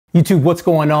YouTube, what's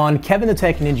going on? Kevin the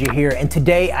Tech Ninja here, and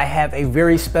today I have a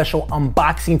very special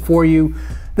unboxing for you.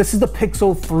 This is the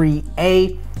Pixel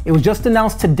 3a. It was just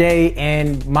announced today,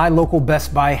 and my local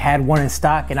Best Buy had one in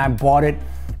stock, and I bought it.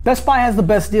 Best Buy has the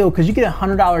best deal because you get a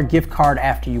 $100 gift card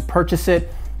after you purchase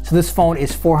it. So this phone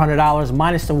is $400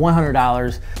 minus the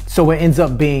 $100, so it ends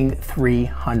up being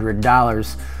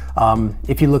 $300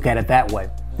 if you look at it that way.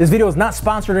 This video is not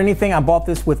sponsored or anything. I bought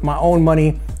this with my own money,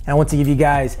 and I want to give you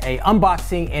guys a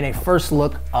unboxing and a first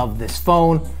look of this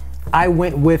phone. I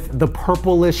went with the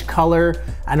purplish color.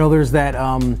 I know there's that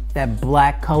that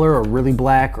black color, or really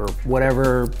black, or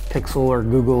whatever Pixel or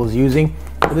Google is using.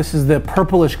 But this is the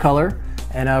purplish color,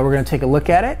 and we're gonna take a look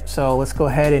at it. So let's go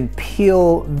ahead and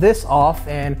peel this off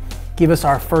and give us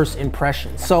our first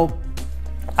impression. So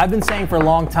I've been saying for a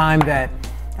long time that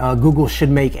Google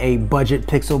should make a budget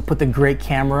Pixel, put the great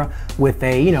camera with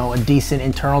a decent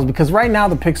internals, because right now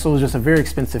the Pixel is just a very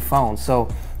expensive phone. So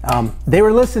they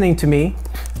were listening to me,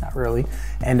 not really,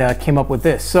 and came up with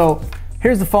this. So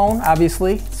here's the phone.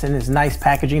 Obviously it's in this nice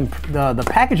packaging. The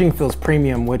packaging feels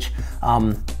premium, which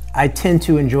I tend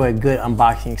to enjoy a good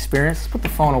unboxing experience. Let's put the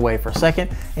phone away for a second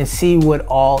and see what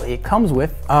all it comes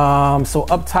with. So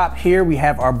up top here we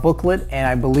have our booklet and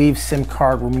I believe SIM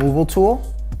card removal tool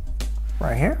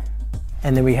right here.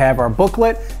 And then we have our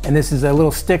booklet, and this is a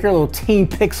little sticker, a little Team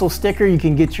Pixel sticker. You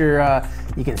can get your,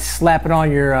 you can slap it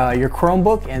on your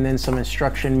Chromebook, and then some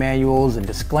instruction manuals and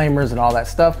disclaimers and all that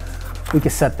stuff. We can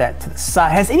set that to the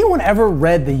side. Has anyone ever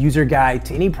read the user guide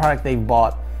to any product they've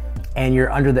bought and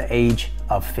you're under the age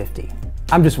of 50?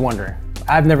 I'm just wondering.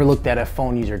 I've never looked at a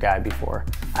phone user guide before.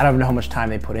 I don't know how much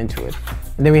time they put into it.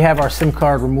 And then we have our SIM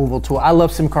card removal tool. I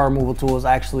love SIM card removal tools.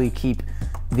 I actually keep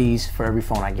these for every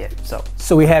phone I get.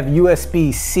 So we have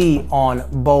USB-C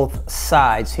on both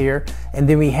sides here, and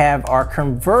then we have our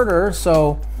converter.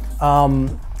 So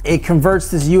it converts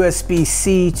this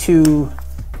USB-C to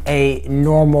a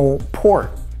normal port.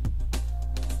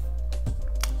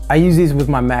 I use these with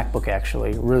my MacBook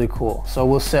actually, really cool. So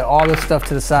we'll set all this stuff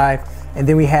to the side, and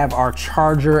then we have our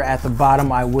charger at the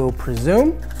bottom, I will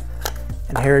presume.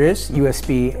 And here it is,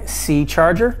 USB-C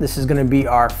charger. This is gonna be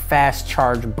our fast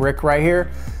charge brick right here.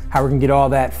 How we're gonna get all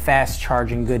that fast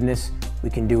charging goodness, we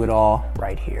can do it all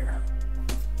right here.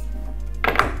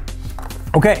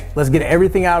 Okay, let's get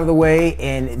everything out of the way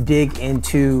and dig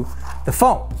into the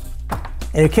phone.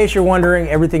 And in case you're wondering,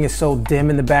 everything is so dim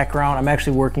in the background. I'm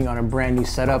actually working on a brand new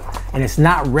setup and it's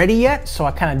not ready yet, so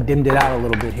I kind of dimmed it out a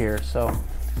little bit here. So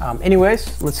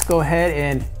anyways, let's go ahead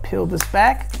and peel this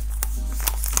back.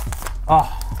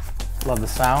 Oh, love the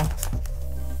sound.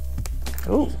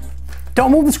 Ooh, don't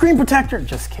move the screen protector.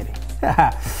 Just kidding.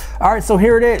 All right, so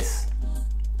here it is.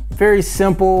 Very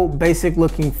simple, basic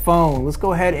looking phone. Let's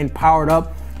go ahead and power it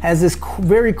up. Has this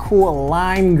very cool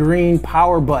lime green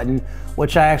power button,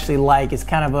 which I actually like. It's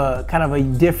kind of a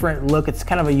different look. It's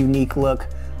kind of a unique look.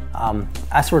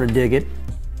 I sort of dig it.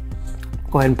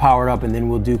 Go ahead and power it up, and then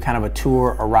we'll do kind of a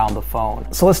tour around the phone.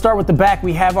 So let's start with the back.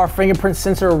 We have our fingerprint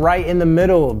sensor right in the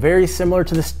middle, very similar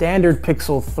to the standard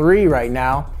Pixel 3 right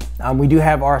now. We do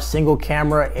have our single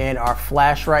camera and our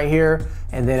flash right here.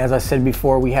 And then, as I said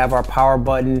before, we have our power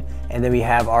button, and then we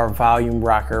have our volume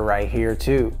rocker right here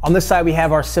too. On this side, we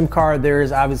have our SIM card. There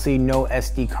is obviously no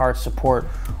SD card support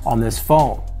on this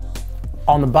phone.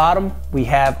 On the bottom, we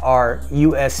have our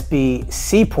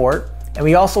USB-C port. And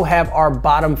we also have our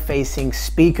bottom-facing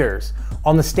speakers.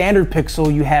 On the standard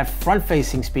Pixel, you have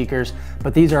front-facing speakers,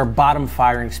 but these are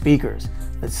bottom-firing speakers.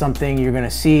 That's something you're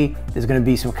gonna see. There's gonna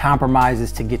be some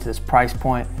compromises to get to this price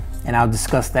point, and I'll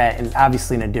discuss that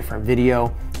obviously in a different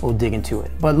video. We'll dig into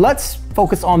it. But let's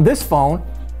focus on this phone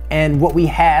and what we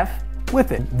have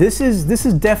with it. This is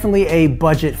definitely a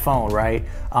budget phone, right?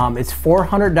 It's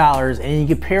 $400, and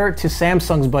you compare it to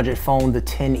Samsung's budget phone, the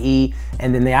 10e,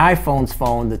 and then the iPhone's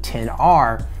phone, the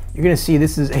 10R. You're gonna see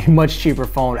this is a much cheaper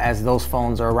phone, as those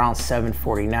phones are around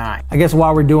 $749. I guess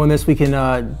while we're doing this, we can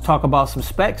talk about some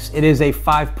specs. It is a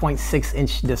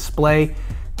 5.6-inch display,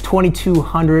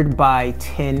 2200 by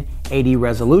 1080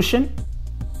 resolution.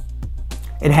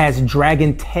 It has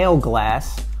dragon tail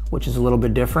glass, which is a little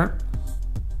bit different.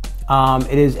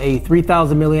 It is a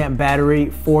 3000 milliamp battery,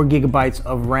 4 gigabytes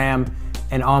of RAM,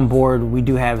 and on board we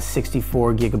do have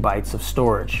 64 gigabytes of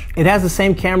storage. It has the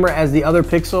same camera as the other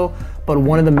Pixel, but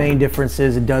one of the main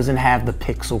differences, it doesn't have the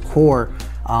Pixel core,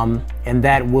 and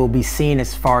that will be seen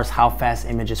as far as how fast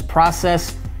images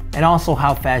process, and also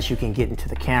how fast you can get into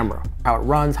the camera, how it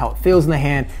runs, how it feels in the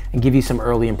hand, and give you some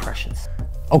early impressions.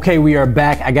 Okay, we are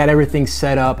back. I got everything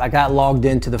set up. I got logged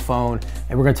into the phone,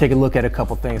 and we're gonna take a look at a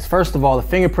couple things. First of all, the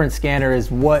fingerprint scanner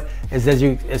is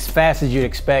as fast as you'd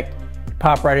expect.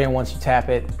 pop right in once you tap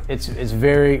it. It's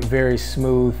very, very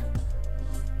smooth.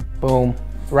 Boom,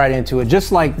 right into it,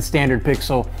 just like the standard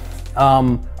Pixel.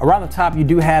 Around the top, you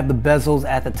do have the bezels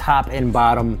at the top and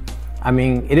bottom. I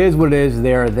mean, it is what it is.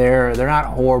 They're not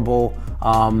horrible,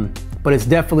 but it's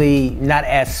definitely not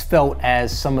as felt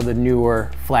as some of the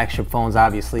newer flagship phones,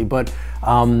 obviously. But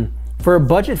for a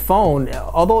budget phone,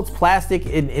 although it's plastic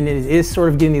and it is sort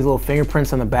of getting these little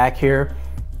fingerprints on the back here,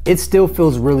 it still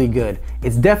feels really good.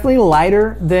 It's definitely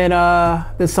lighter than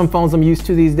some phones I'm used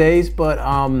to these days, but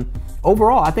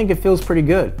overall, I think it feels pretty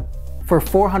good. For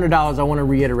 $400, I want to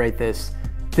reiterate this.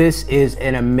 This is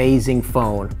an amazing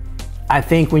phone. I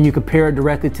think when you compare it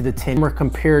directly to the 10 or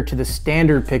compare it to the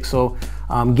standard Pixel,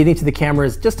 getting to the camera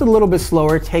is just a little bit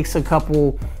slower. It takes a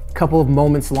couple of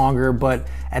moments longer, but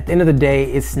at the end of the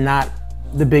day, it's not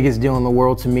the biggest deal in the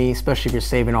world to me, especially if you're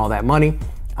saving all that money.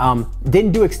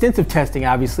 Didn't do extensive testing,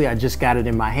 obviously. I just got it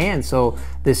in my hand, so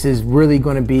this is really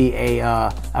going to be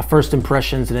a first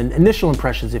impressions and initial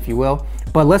impressions, if you will.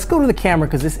 But let's go to the camera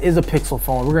because this is a Pixel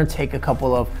phone. We're going to take a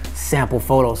couple of sample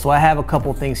photos. So I have a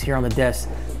couple things here on the desk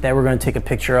that we're going to take a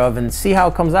picture of and see how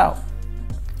it comes out.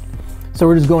 So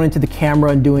we're just going into the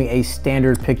camera and doing a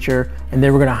standard picture, and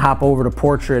then we're going to hop over to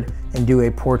portrait and do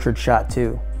a portrait shot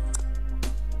too.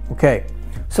 Okay.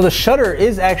 So the shutter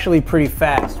is actually pretty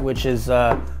fast, which is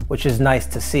nice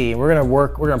to see. We're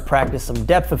gonna practice some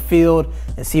depth of field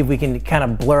and see if we can kind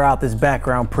of blur out this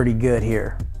background pretty good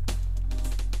here.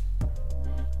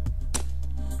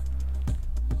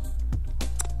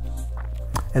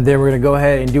 And then we're gonna go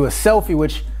ahead and do a selfie,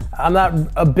 which I'm not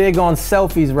a big on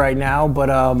selfies right now, but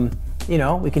you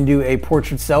know, we can do a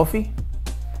portrait selfie.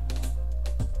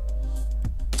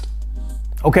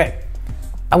 Okay.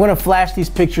 I'm gonna flash these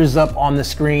pictures up on the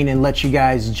screen and let you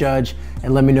guys judge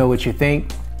and let me know what you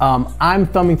think. I'm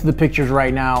thumbing through the pictures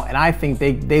right now and I think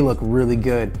they look really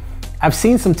good. I've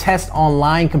seen some tests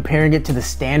online comparing it to the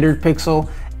standard Pixel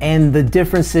and the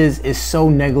differences is so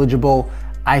negligible.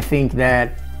 I think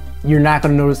that you're not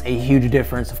gonna notice a huge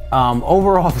difference.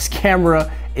 Overall, this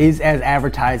camera is as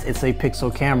advertised. It's a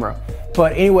Pixel camera.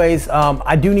 But anyways,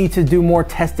 I do need to do more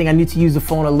testing. I need to use the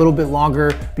phone a little bit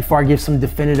longer before I give some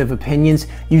definitive opinions.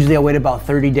 Usually I wait about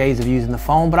 30 days of using the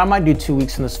phone, but I might do 2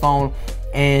 weeks on this phone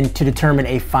and to determine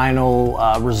a final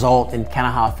result and kind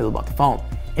of how I feel about the phone.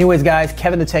 Anyways, guys,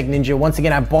 Kevin the Tech Ninja. Once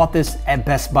again, I bought this at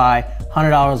Best Buy,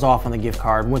 $100 off on the gift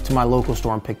card. Went to my local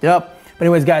store and picked it up. But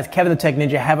anyways, guys, Kevin the Tech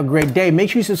Ninja, have a great day. Make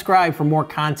sure you subscribe for more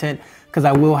content because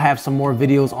I will have some more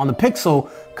videos on the Pixel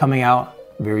coming out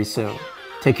very soon.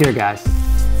 Take care, guys.